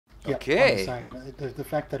Yep, I'm the Okay. same. The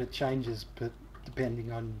fact that it changes, but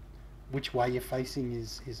depending on which way you're facing,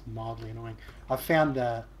 is mildly annoying. I found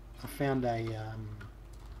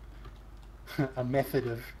a method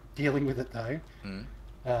of dealing with it though. Mm.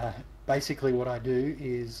 Uh, Basically, what I do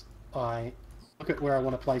is I look at where I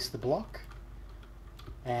want to place the block,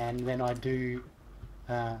 and then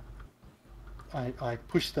uh, I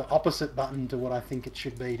push the opposite button to what I think it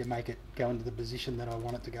should be to make it go into the position that I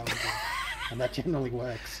want it to go into, and that generally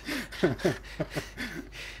works.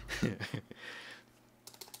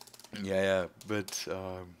 Yeah, yeah, but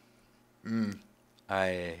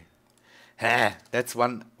I that's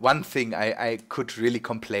one thing I could really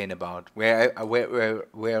complain about where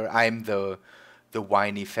I'm the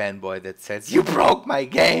whiny fanboy that says you broke my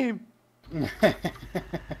game.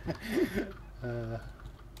 uh,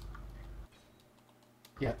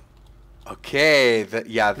 yeah, Okay, the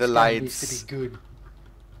this game used to be lights. good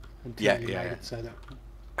until Yeah, you yeah, made yeah. it so that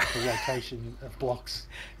the rotation of blocks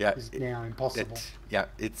Yeah, is now impossible. yeah,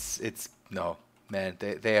 it's no, man,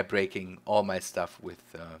 they are breaking all my stuff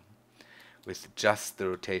with just the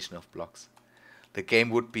rotation of blocks. The game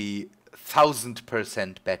would be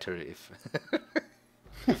 1,000% better if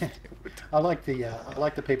it would. I like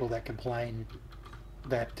the people that complain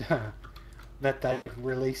that that they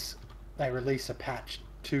release a patch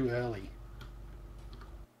too early.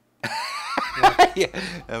 Like, Yeah,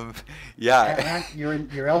 um, yeah,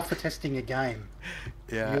 you're alpha testing a game.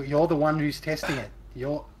 yeah. You're the one who's testing it.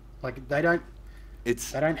 You're like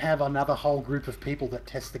It's they don't have another whole group of people that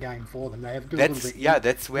test the game for them. They have do a little that's bit yeah.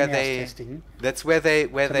 That's where in-house they testing where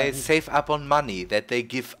to make. they save up on money. That they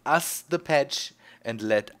give us the patch and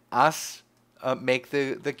let us make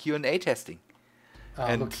the Q&A testing.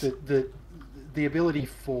 And Look, the ability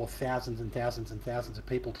for thousands and thousands and thousands of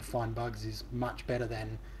people to find bugs is much better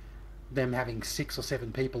than them having 6 or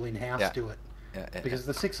 7 people in house yeah, do it. yeah, yeah, yeah. Because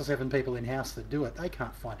the 6 or 7 people in house that do it, they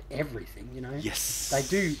can't find everything. You know, Yes.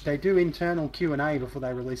 they do internal Q&A before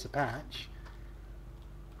they release a patch,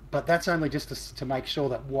 but that's only just to make sure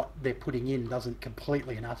that what they're putting in doesn't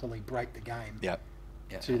completely and utterly break the game Yeah,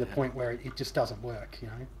 yeah, to yeah, the yeah. point where it just doesn't work. You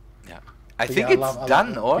know. Yeah. I But yeah, think it's I love done,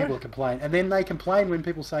 when or people complain, and then they complain when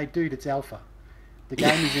people say, "Dude, it's alpha. The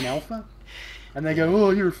game is in alpha," and they go, "Oh,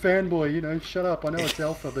 you're a fanboy. You know, shut up. I know it's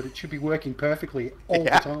alpha, but it should be working perfectly all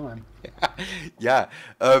the yeah, time." yeah.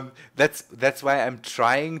 That's why I'm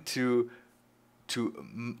trying to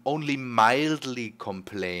only mildly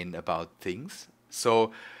complain about things.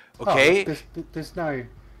 So, Oh, look, okay, there's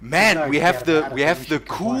man, no doubt about it that you should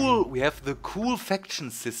complain. we have the cool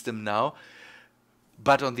faction system now.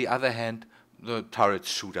 But on the other hand, the turrets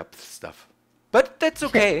shoot up stuff. But that's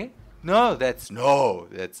Yeah. okay. No, that's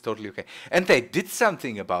totally okay. And they did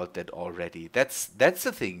something about that already. That's the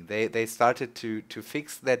thing. They started to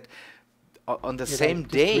fix that on the Yeah, they same just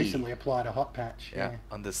day. recently applied a hot patch. Yeah, Yeah.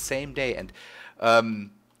 on the same day, and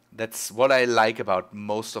um, that's what I like about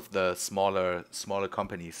most of the smaller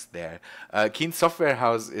companies there. Keen Software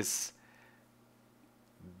House is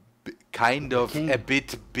kind The of a king.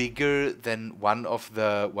 bit bigger than one of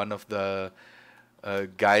the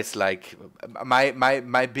guys like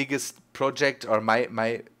my biggest project or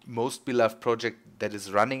my most beloved project that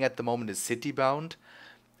is running at the moment is Citybound,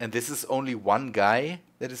 and this is only one guy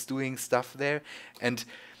that is doing stuff there. And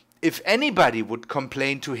if anybody would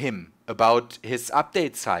complain to him about his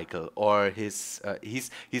update cycle or his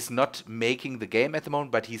he's not making the game at the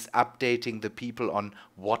moment, but he's updating the people on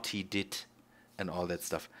what he did and all that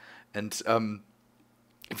stuff. And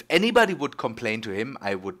if anybody would complain to him,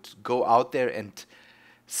 I would go out there and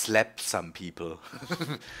slap some people.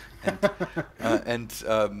 And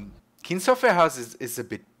Keen Software House is a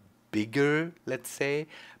bit bigger, let's say,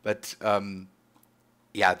 but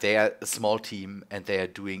yeah, they are a small team and they are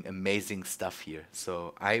doing amazing stuff here.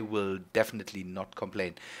 So I will definitely not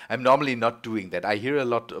complain. I'm normally not doing that. I hear a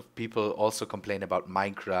lot of people also complain about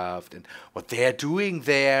Minecraft and what they're doing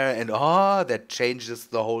there, and oh, that changes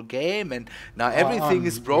the whole game, and now everything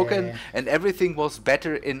is broken Yeah. and everything was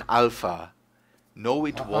better in alpha. No,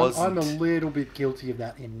 it I'm a wasn't. little bit guilty of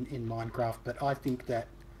that in Minecraft, but I think that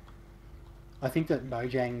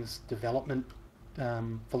Mojang's development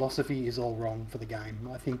philosophy is all wrong for the game.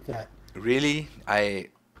 I think that Really? I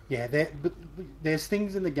yeah, there's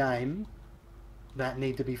things in the game that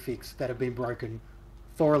need to be fixed that have been broken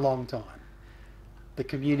for a long time. The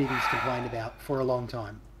community's complained about for a long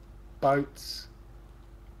time. Boats,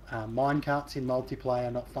 minecarts in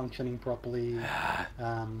multiplayer not functioning properly.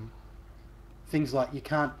 Um, Things like you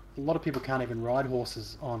can't. A lot of people can't even ride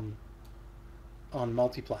horses on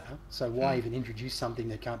multiplayer. So why mm, even introduce something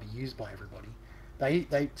that can't be used by everybody?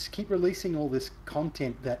 They keep releasing all this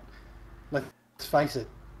content that, let's face it,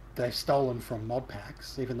 Yeah. they've stolen from mod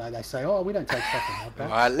packs, even though they say, "Oh, we don't take stuff from mod packs."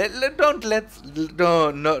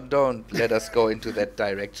 Don't let us go into that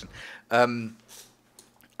direction. Um,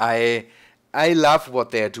 I I love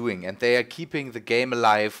what they are doing, and they are keeping the game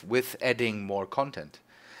alive with adding more content,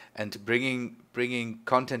 and bringing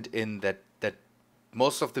content in that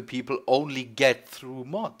most of the people only get through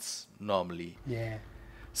mods normally. Yeah,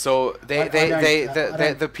 So I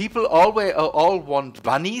don't. the people always all want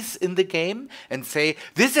bunnies in the game and say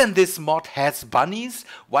this and this mod has bunnies.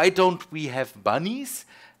 Why don't we have bunnies?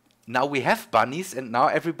 Now we have bunnies, and now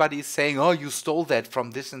everybody is saying, "Oh, you stole that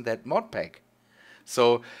from this and that mod pack."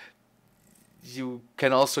 So you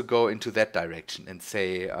can also go into that direction and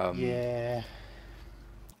say, Yeah,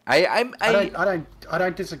 I I'm I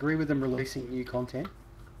don't disagree with them releasing new content.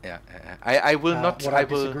 yeah I will not What I I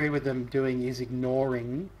will disagree with them doing is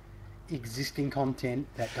ignoring existing content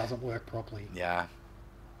that doesn't work properly, yeah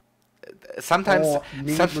sometimes or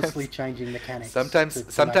needlessly sometimes changing mechanics to make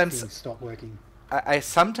sometimes things stop working. I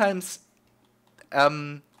sometimes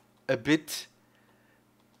a bit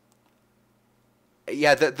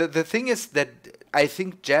yeah the thing is that I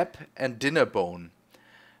think Jap and Dinnerbone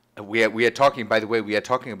we are talking, by the way, we are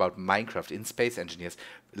talking about Minecraft in Space Engineers.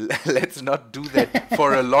 Let's not do that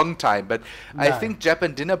for a long time, but I No. think Jap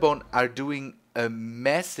and Dinnerbone are doing a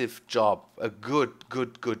massive job, a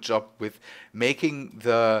good job with making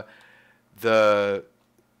the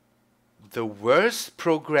worst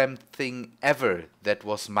programmed thing ever that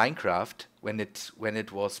was Minecraft when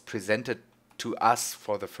it was presented to us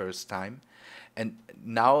for the first time, and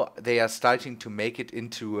now they are starting to make it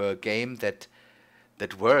into a game that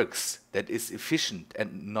works, that is efficient and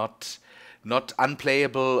not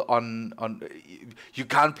unplayable on you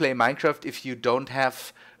can't play Minecraft if you don't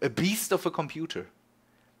have a beast of a computer.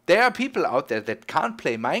 There are people out there that can't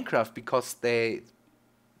play Minecraft because their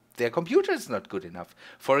computer is not good enough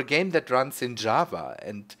for a game that runs in Java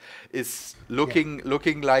and is looking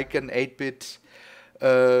like an 8-bit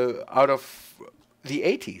out of the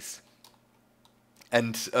 80s.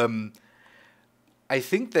 And I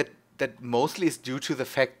think that mostly is due to the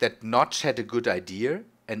fact that Notch had a good idea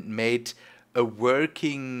and made a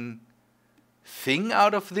working thing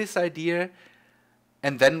out of this idea,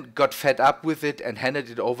 and then got fed up with it and handed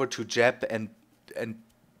it over to Jeb and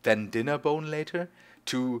then Dinnerbone later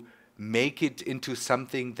to make it into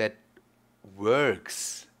something that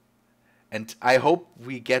works. And I hope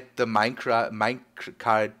we get the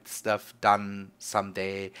minecart stuff done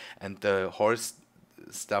someday and the horse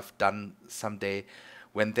stuff done someday,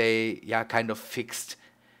 when they kind of fixed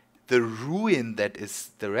the ruin that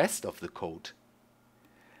is the rest of the code.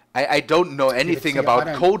 I don't know anything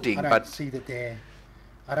about coding, I don't but see that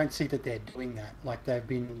they're doing that. Like, they've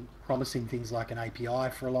been promising things like an API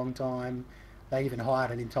for a long time. They even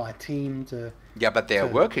hired an entire team to. yeah, but they are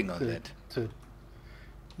working on that.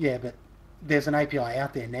 Yeah, but there's an API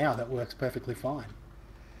out there now that works perfectly fine.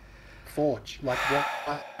 Forge, like,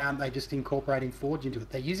 why aren't they just incorporating Forge into it?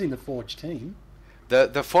 They're using the Forge team.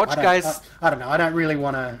 The Forge guys. I don't know. I don't really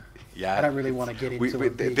want to. Yeah, I don't really want to get into a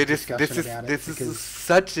big discussion about it. This is because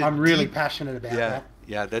such a I'm really deep, passionate about that.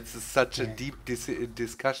 Yeah, that's such a Yeah. deep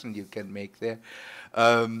discussion you can make there.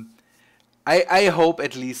 I hope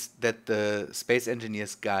at least that the Space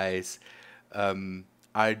Engineers guys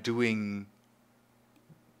are doing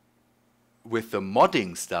with the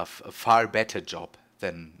modding stuff a far better job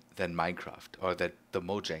than Minecraft, or that the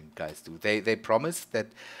Mojang guys do. They promise that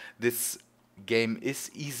this game is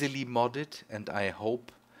easily modded, and I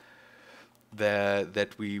hope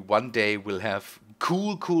that we one day will have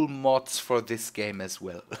cool mods for this game as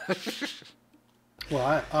well.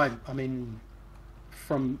 Well, I mean,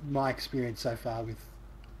 from my experience so far with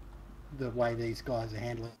the way these guys are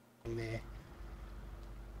handling their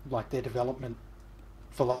development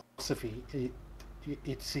philosophy,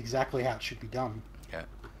 it's exactly how it should be done. Yeah.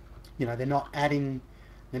 You know, they're not adding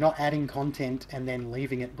content and then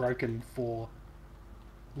leaving it broken for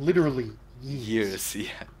literally years.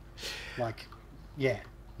 Yeah. Like, yeah,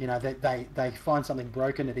 you know, they find something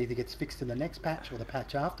broken, it either gets fixed in the next patch or the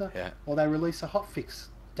patch after, or they release a hotfix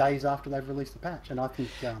days after they've released the patch. And I think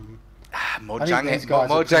Mojang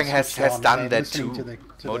has done that too.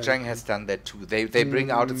 Mojang has done that too. They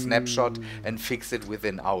bring out a snapshot and fix it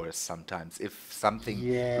within hours sometimes if something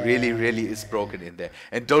really is broken in there.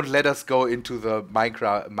 And don't let us go into the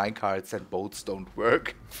minecarts and boats don't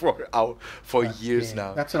work for years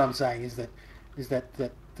now. That's what I'm saying. Is that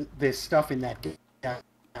there's stuff in that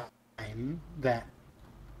game that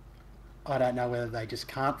I don't know whether they just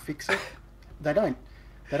can't fix it. They don't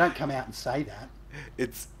come out and say that.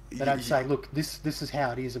 They don't say, look, this is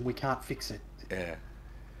how it is and we can't fix it. Yeah.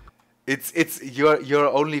 It's you're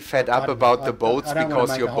only fed up about the boats I don't want to because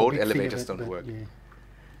make your a whole boat big thing of elevators it, don't but work. yeah.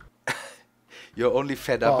 You're only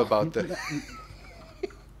fed up Well, about the.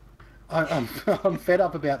 I'm fed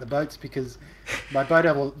up about the boats because my boat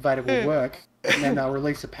elevator will work, and then they'll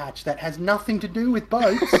release a patch that has nothing to do with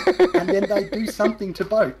boats, and then they do something to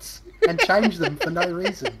boats and change them for no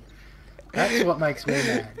reason. That's what makes me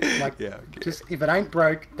mad. Like, Yeah, okay. just if it ain't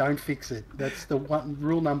broke, don't fix it. That's the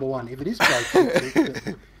rule number one. If it is broke, fix it.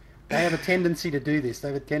 But they have a tendency to do this. They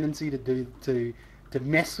have a tendency to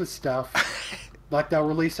mess with stuff. Like they'll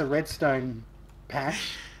release a redstone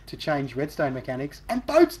patch to change redstone mechanics, and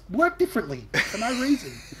boats work differently for no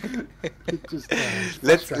reason. It just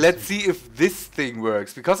Let's see if this thing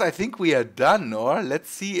works, because I think we are done. Or let's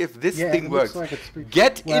see if this thing works. Like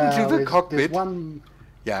Get into the cockpit.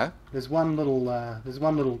 Yeah. There's one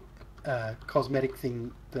little cosmetic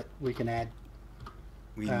thing that we can add.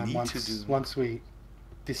 Once we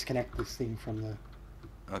disconnect this thing from the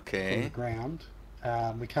ground.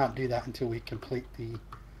 We can't do that until we complete the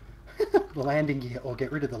the landing gear or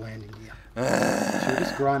get rid of the landing gear. Should we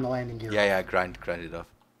just grind the landing gear? Yeah, grind it off.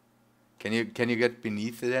 Can you get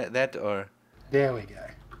beneath that or? There we go.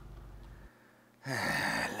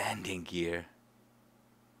 Landing gear.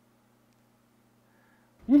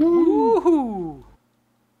 Woohoo!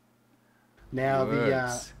 Now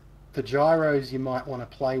the gyros you might want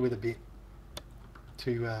to play with a bit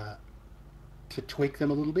to tweak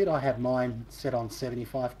them a little bit. I have mine set on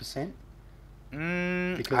 75%.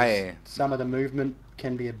 Because some of the movement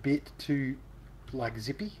can be a bit too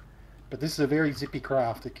zippy, but this is a very zippy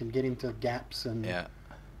craft. It can get into gaps and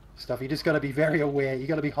stuff. You just got to be very aware. You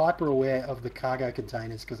got to be hyper aware of the cargo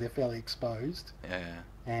containers because they're fairly exposed.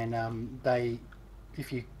 And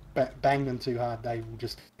if you bang them too hard, they will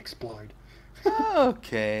just explode.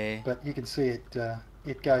 Okay. But you can see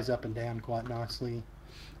it goes up and down quite nicely.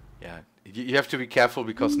 Yeah. You have to be careful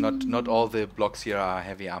because not all the blocks here are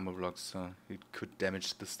heavy armor blocks, so it could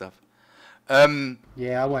damage the stuff.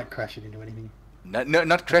 Yeah, I won't crash it into anything. No,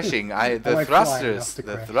 not crashing. The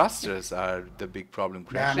thrusters are the big problem.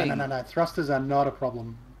 Crashing. No. Thrusters are not a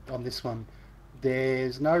problem on this one.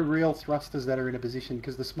 There's no real thrusters that are in a position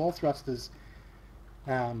because the small thrusters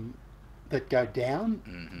that go down,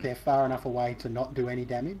 they're far enough away to not do any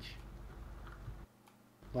damage.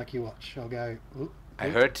 Like you watch, I'll go. I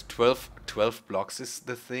heard 12 blocks is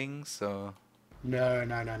the thing, so... No.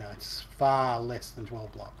 It's far less than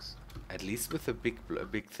 12 blocks. At least with the big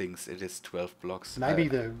things, it is 12 blocks. Maybe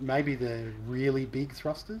the really big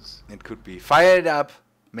thrusters? It could be. Fire it up.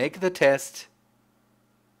 Make the test.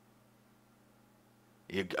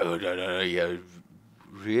 Yeah,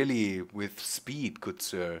 really with speed, good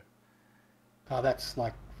sir. Oh, that's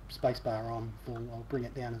like spacebar on. I'll bring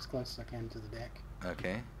it down as close as I can to the deck.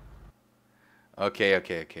 Okay. Okay.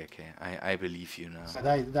 I believe you now. So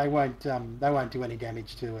they won't do any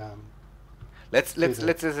damage to let's come.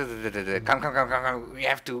 We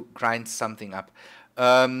have to grind something up.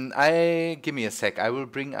 Give me a sec. I will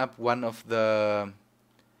bring up one of the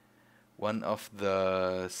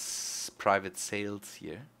private sales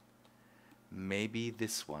here. Maybe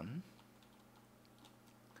this one.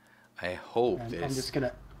 I hope this.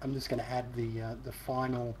 I'm just gonna add the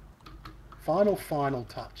final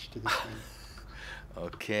touch to this thing.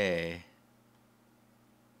 Okay.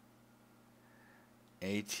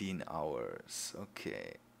 18 hours.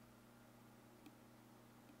 Okay.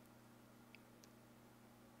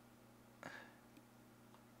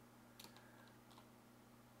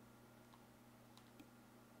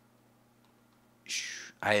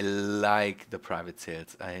 I like the private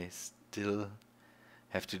sales. I still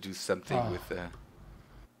have to do something with the...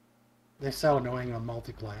 They're so annoying on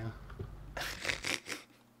multiplayer.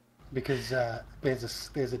 Because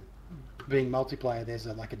there's a being multiplayer, there's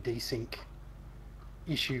a desync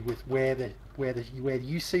issue with where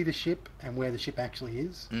you see the ship and where the ship actually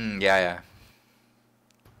is. Yeah.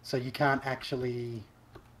 So you can't actually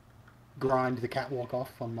grind the catwalk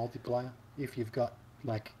off on multiplayer if you've got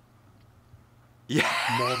more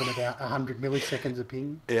than about 100 milliseconds of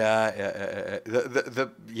ping. Yeah.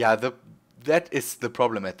 That is the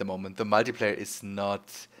problem at the moment. The multiplayer is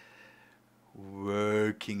not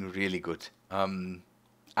working really good.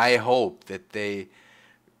 I hope that they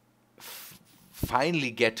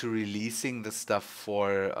finally get to releasing the stuff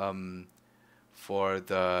for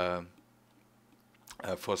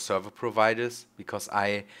server providers, because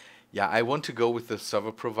I want to go with the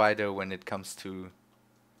server provider when it comes to...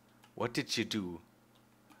 What did you do?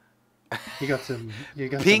 You got some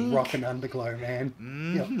rock and underglow, man.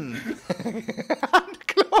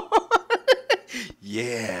 Underglow.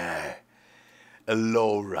 Yeah. A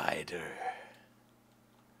lowrider.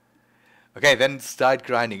 Okay, then start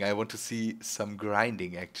grinding. I want to see some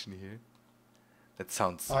grinding action here. That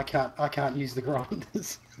sounds... I can't use the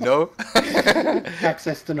grinders. No?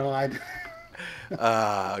 Access denied.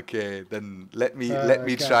 Ah, okay. Then let me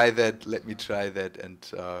Okay. try that. Let me try that, and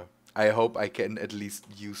I hope I can at least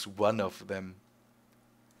use one of them.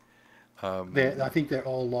 I think they're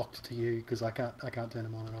all locked to you because I can't turn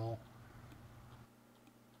them on at all.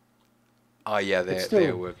 Oh yeah, It's they're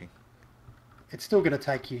still working. it's still going to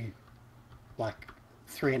take you like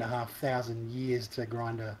 3,500 years to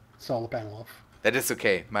grind a solar panel off. That is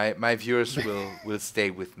okay. My viewers will stay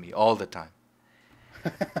with me all the time.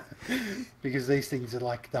 Because these things are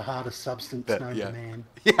like the hardest substance known to Yeah. man.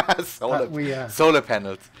 Yeah, But we solar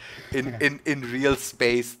panels. In yeah, in real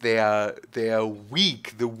space they are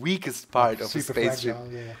weak, the weakest like part of a super spaceship.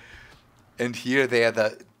 fragile. Yeah. And here they are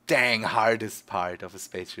the dang hardest part of a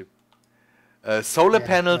spaceship. Solar Yeah.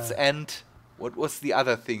 panels and what was the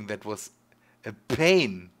other thing that was a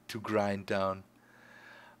pain to grind down?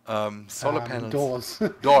 Solar panels. Doors.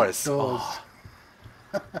 Doors. Doors. Oh,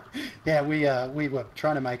 Yeah, we were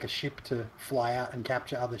trying to make a ship to fly out and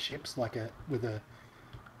capture other ships, like with a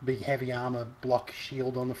big heavy armor block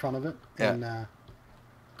shield on the front of it, yeah. and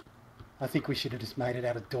I think we should have just made it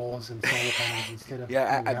out of doors and solar panels instead of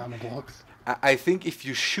Yeah, big armor blocks. I think if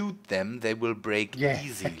you shoot them, they will break Yeah,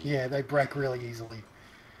 easily. yeah, they break really easily.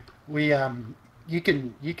 We you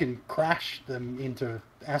can crash them into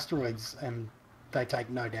asteroids and they take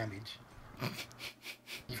no damage.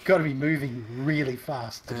 You've got to be moving really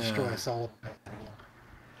fast to destroy a solar panel.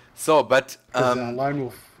 So, but Because Lone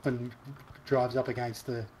Wolf drives up against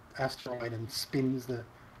the asteroid and spins the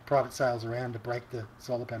private sails around to break the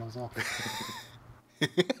solar panels off.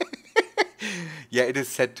 yeah, it is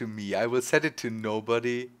set to me. I will set it to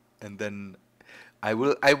nobody, and then I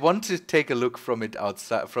want to take a look from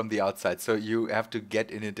the outside. So you have to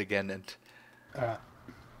get in it again, and Alright.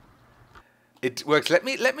 it works. Let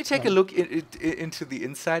me take a look into the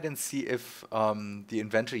inside and see if the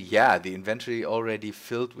inventory. Yeah, the inventory already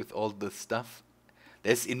filled with all the stuff.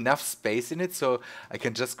 There's enough space in it, so I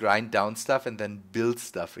can just grind down stuff and then build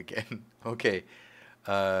stuff again. Okay.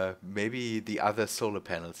 Maybe the other solar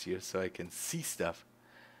panels here, so I can see stuff.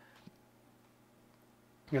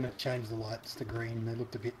 I'm going to change the lights to green. They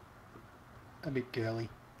looked a bit girly.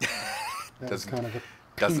 That was Doesn't kind of a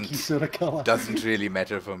doesn't pinky sort of colour. doesn't really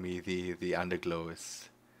matter for me. The underglow is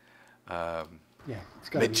Yeah, it's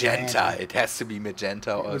got to be magenta. manly. It has to be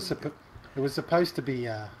magenta. It Or was supposed to be.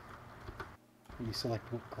 Let me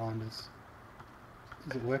select what grinders.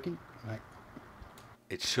 Is it working? Wait.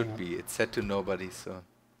 it should Yeah. be. It's set to nobody. So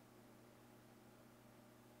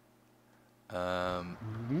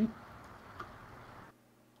Mm-hmm.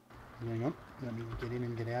 Hang on. Let me get in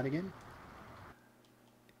and get out again.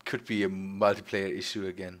 it could be a multiplayer issue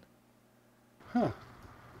again. Huh.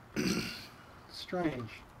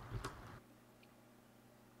 Strange.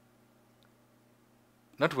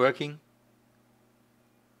 Not working.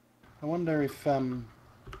 I wonder if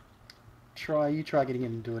try getting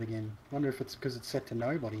in and do it again. I wonder if it's because it's set to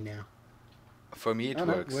nobody now. For me, it Oh,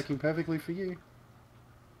 no, works. working perfectly for you.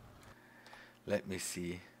 Let me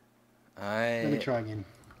see. Let me try again.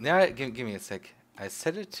 Yeah, give me a sec. I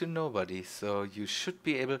set it to nobody, so you should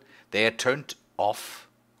be able. They are turned off.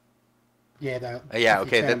 Yeah, Yeah, if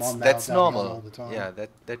you okay, turn them that's on, that's they'll be on all normal. the time. Yeah,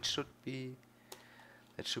 that should be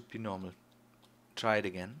normal. Try it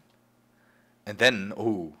again. And then,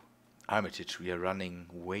 oh, Armitage, we are running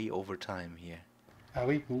way over time here. Are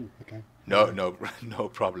we? Ooh, okay. No, no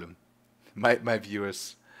problem. My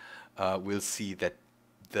viewers will see that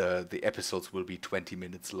the episodes will be 20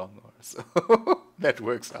 minutes long or so. That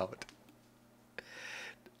works out.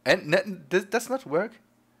 And does not work?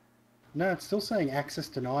 No, it's still saying access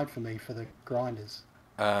denied for me for the grinders.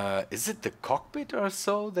 Is it the cockpit or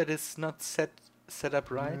so that is not set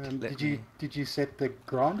up right? Did you set the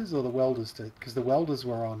grinders or the welders to? Because the welders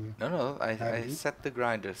were on. No, I Maybe. set the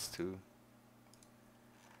grinders to.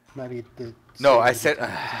 Maybe the. No, I set. said.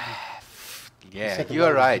 Yeah, set the you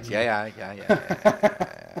are welders, right. didn't you?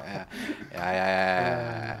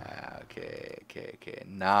 Yeah. Okay.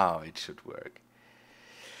 Now it should work.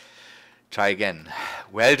 Try again.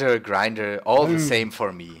 Welder, grinder, all the same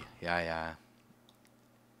for me. Yeah.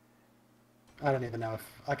 I don't even know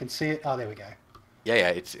if I can see it. Oh, there we go. Yeah,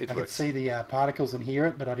 it I could works. see the particles and hear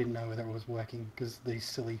it, but I didn't know whether it was working because these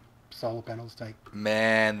silly solar panels take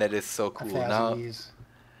Man, that is so 1,000 cool. years.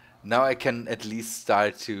 Now I can at least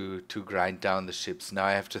start to grind down the ships. Now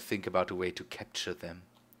I have to think about a way to capture them.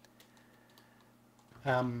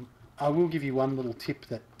 I will give you one little tip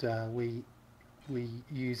that we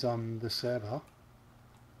use on the server.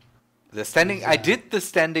 The standing, is, I did the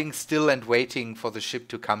standing still and waiting for the ship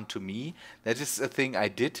to come to me. That is a thing I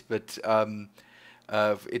did, but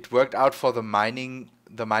it worked out for the mining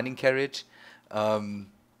carriage.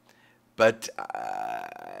 But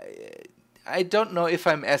I don't know if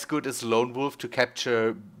I'm as good as Lone Wolf to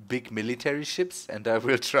capture big military ships, and I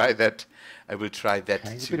will try that. I will try that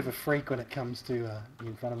Okay, he's a too. bit of a freak when it comes to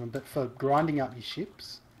in front of him. But for grinding up your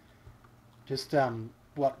ships, just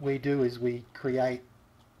what we do is we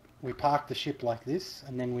park the ship like this,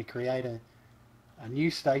 and then we create a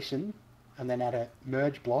new station, and then add a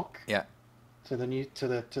merge block Yeah, to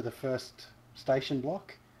the first station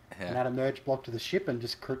block, and yeah, add a merge block to the ship, and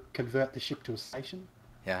just convert the ship to a station.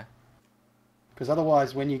 yeah. Because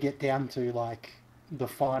otherwise, when you get down to like the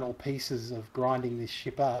final pieces of grinding this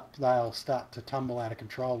ship up, they'll start to tumble out of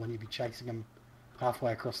control when you be chasing them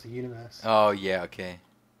halfway across the universe. Oh yeah, okay.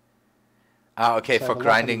 Ah, okay, So the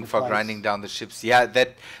locking into for place. grinding down the ships. Yeah,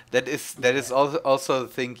 that is Yeah. also the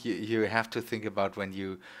thing you have to think about when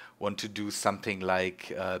you want to do something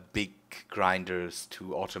like big grinders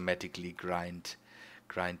to automatically grind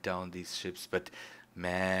down these ships. But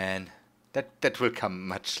man, that will come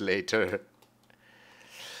much later.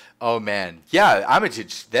 Oh man, yeah,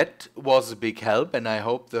 Armitage, that was a big help, and I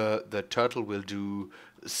hope the turtle will do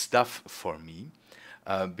stuff for me,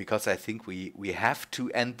 because I think we have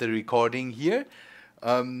to end the recording here.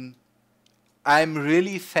 Um, I'm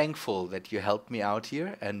really thankful that you helped me out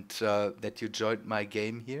here and that you joined my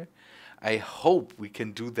game here. I hope we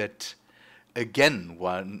can do that again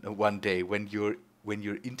one day when your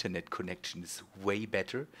internet connection is way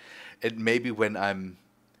better, and maybe when I'm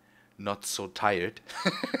not so tired.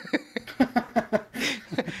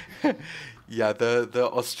 Yeah, the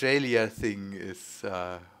Australia thing is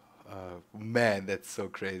man, that's so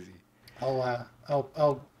crazy. I'll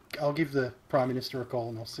give the Prime Minister a call,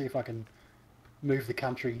 and I'll see if I can move the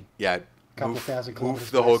country Yeah, a couple of thousand move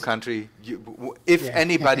kilometers the whole west. country. If Yeah.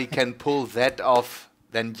 anybody can pull that off,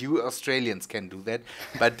 then you Australians can do that.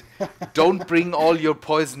 But don't bring all your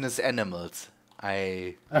poisonous animals.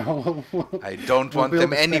 I don't We'll want them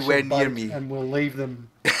build a special anywhere near boat, me. and we'll leave them.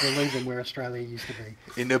 We'll leave them where Australia used to be.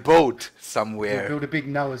 In a boat We'll somewhere. build a big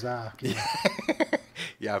Noah's Ark. Yeah.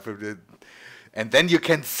 Yeah, and then you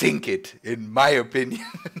can sink it, in my opinion.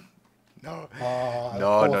 No, Oh,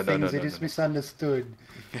 no, poor no, no, no, things, no, it no, is no. misunderstood.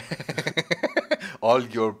 All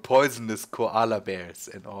your poisonous koala bears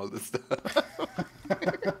and all the stuff.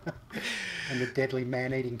 And the deadly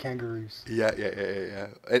man-eating kangaroos. Yeah.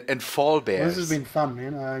 And fall Well, this has bears. been fun,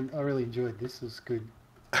 man. I really enjoyed this. It was good.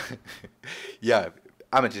 Yeah,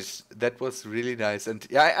 Amethyst, that was really nice. And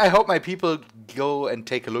yeah, I hope my people go and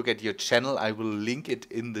take a look at your channel. I will link it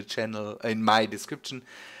in the channel, in my description.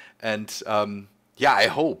 And yeah, I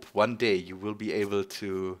hope one day you will be able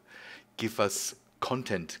to give us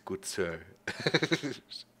content, good sir.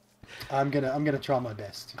 I'm gonna try my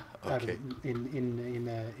best. Okay. In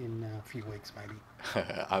a few weeks, maybe.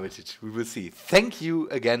 Armitage, we will see. Thank you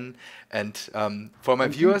again. And for my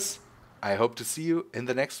Thank you. viewers, I hope to see you in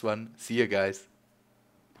the next one. See you guys.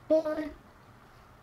 Bye.